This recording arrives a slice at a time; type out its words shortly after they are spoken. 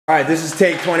All right, this is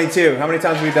take 22. How many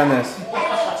times have we done this?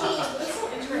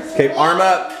 Okay, arm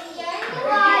up.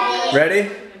 Ready?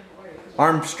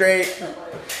 Arm straight.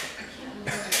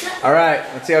 All right,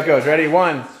 let's see how it goes. Ready?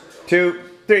 1, 2,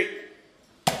 3.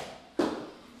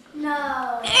 No.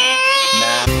 Nah.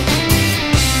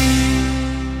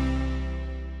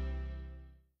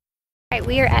 Alright,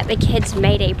 we are at the kids'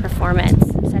 May Day performance.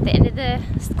 It's at the end of the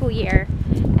school year,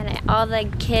 and all the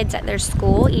kids at their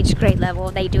school, each grade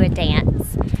level, they do a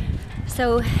dance.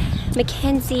 So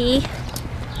Mackenzie's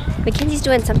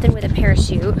doing something with a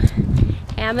parachute.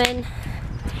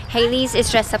 Haley's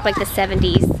is dressed up like the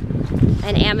 70s,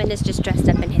 and Ammon is just dressed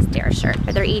up in his dare shirt.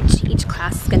 But they're each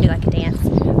class is gonna do like a dance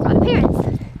for all the parents.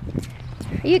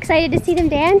 Are you excited to see them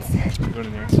dance? Go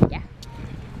in there. Yeah.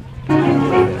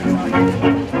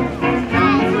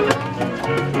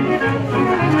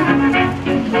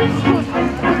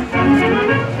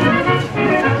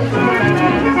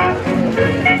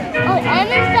 Oh,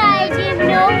 Emma's side is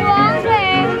no longer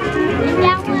in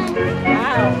that one.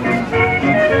 Wow.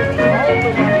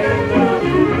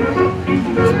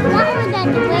 That was at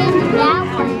the way in that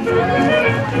one.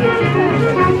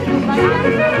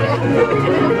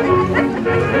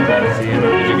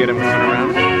 Did you get him to turn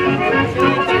around?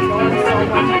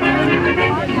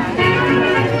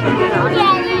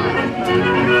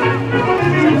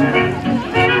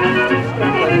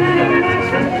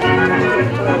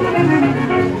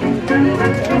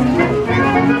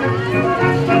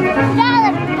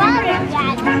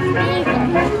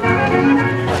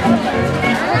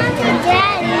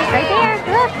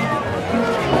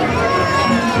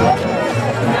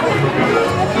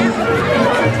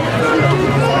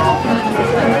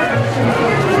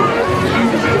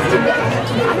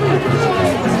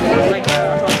 Right there, look. Like a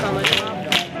hook on the top,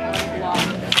 block.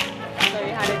 So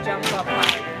you had to jump up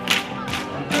higher.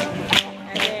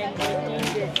 And then we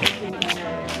deemed it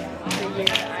the year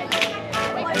that I did it.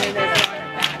 And then they brought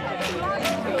it back to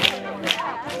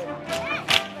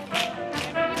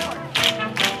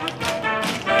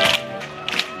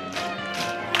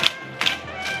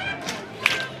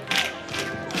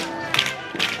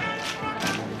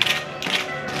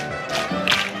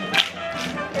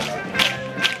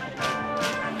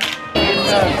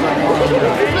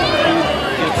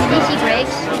Stacy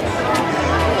Briggs.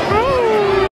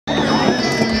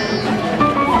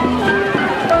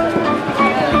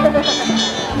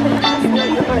 That's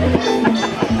another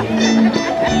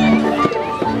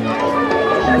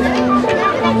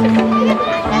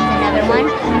one.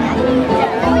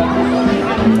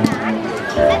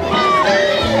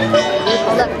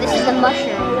 Look, this is the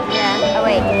mushroom. Yeah. Oh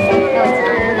wait. No, it's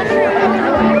not.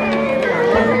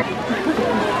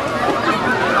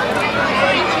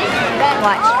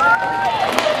 Watch.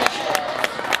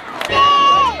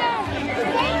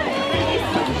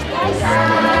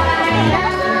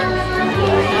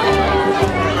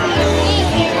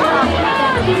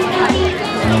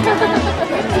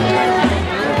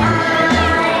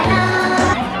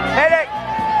 Headache!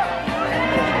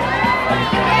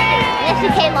 This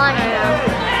is Kaylana now.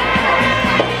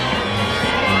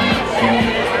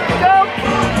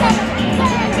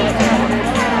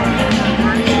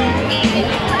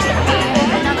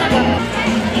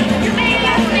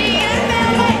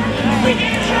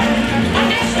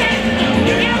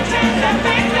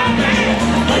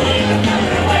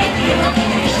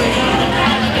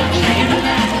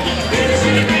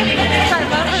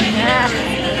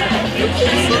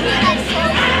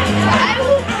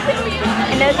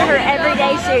 And those are her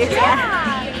everyday shoes.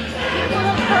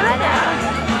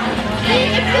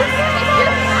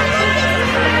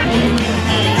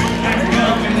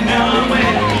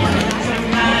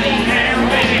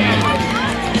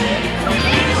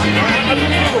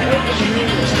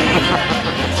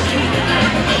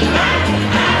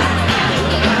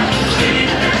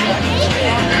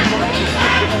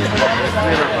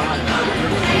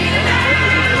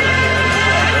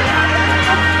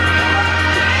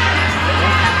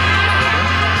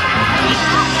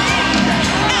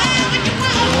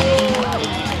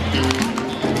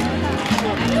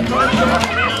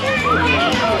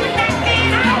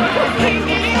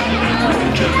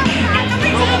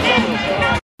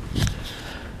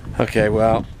 Okay,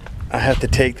 well, I have to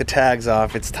take the tags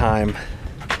off. It's time.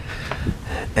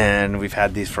 And we've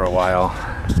had these for a while.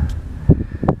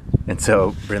 And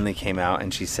so Brindley came out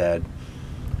and she said,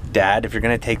 Dad, if you're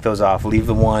going to take those off, leave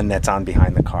the one that's on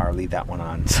behind the car. Leave that one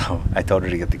on. So I told her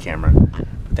to get the camera.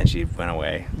 But then she went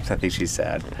away. I think she's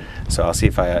sad. So I'll see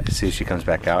if she comes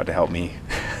back out to help me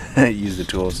use the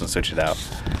tools and switch it out.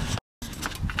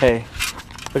 Hey,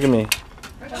 look at me.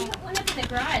 We're going to put one up in the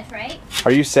garage, right?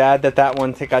 Are you sad that that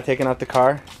one got taken out the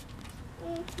car?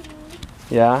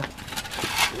 Yeah?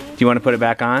 Do you want to put it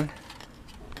back on?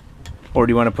 Or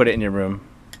do you want to put it in your room?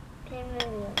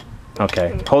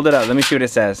 Okay, hold it up. Let me see what it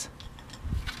says.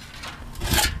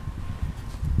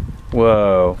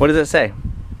 Whoa, what does it say?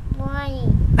 Why?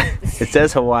 It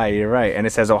says Hawaii, you're right. And it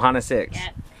says Ohana 6. Yeah.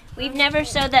 We've never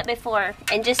showed that before.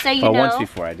 And just so you Oh, know. once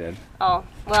before I did. Oh,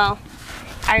 well,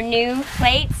 our new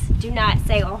plates do not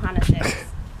say Ohana 6.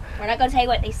 We're not going to tell you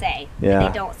what they say. Yeah.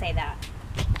 They don't say that.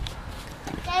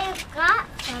 They've got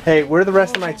something. Hey, where are the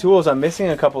rest of my tools? I'm missing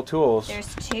a couple tools.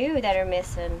 There's 2 that are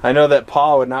missing. I know that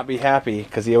Paul would not be happy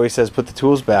because he always says put the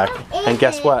tools back. And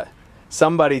guess what?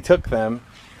 Somebody took them.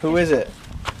 Who is it?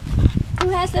 Who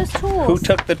has those tools? Who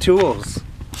took the tools?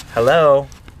 Hello?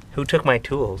 Who took my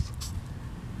tools?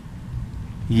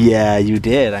 Yeah, you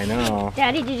did. I know.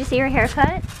 Daddy, did you see her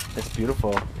haircut? It's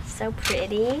beautiful. So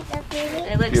pretty. So pretty.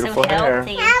 It looks Beautiful so hair.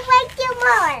 healthy. I'll make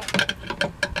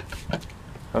you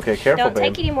more. Okay, careful, Don't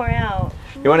babe. take any more out.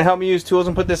 You want to help me use tools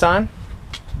and put this on?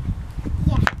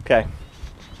 Yeah. Okay.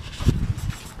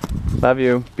 Love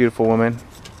you, beautiful woman.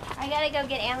 I gotta go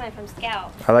get Ammon from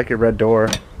Scout. I like your red door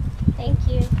Thank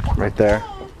you. right there.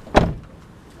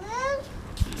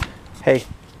 Hey,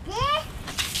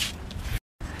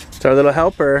 it's our little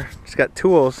helper. She's got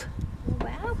tools.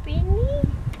 Wow, Brittany.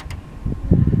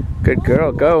 Good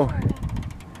girl, go.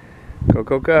 Go,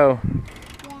 go, go.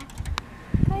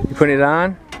 You putting it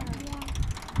on?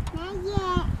 Not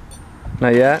yet.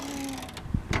 Not yet?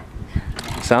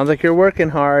 Sounds like you're working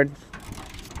hard.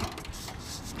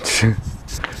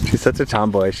 She's such a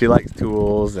tomboy. She likes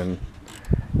tools and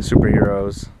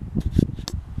superheroes.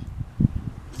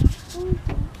 Is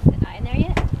it not in there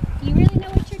yet? You really know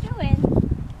what you're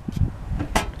doing.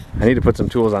 I need to put some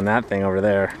tools on that thing over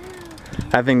there.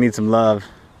 That thing needs some love.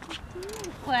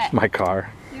 What? My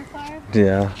car. Your car?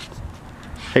 Yeah.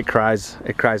 It cries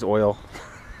oil.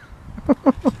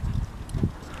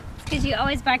 Because you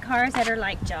always buy cars that are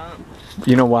like junk.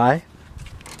 You know why?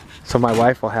 So my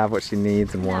wife will have what she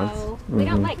needs and wants. No, we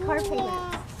don't Mhm. like car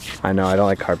payments. I know, I don't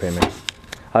like car payments.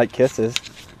 I like kisses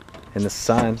in the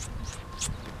sun.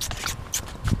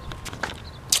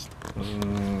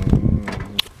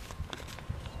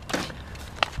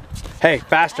 Hey,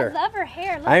 faster. I love her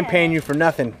hair. Look I ain't at paying it. you for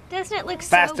nothing. Doesn't it look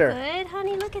Faster. so good,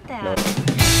 honey? Look at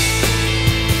that.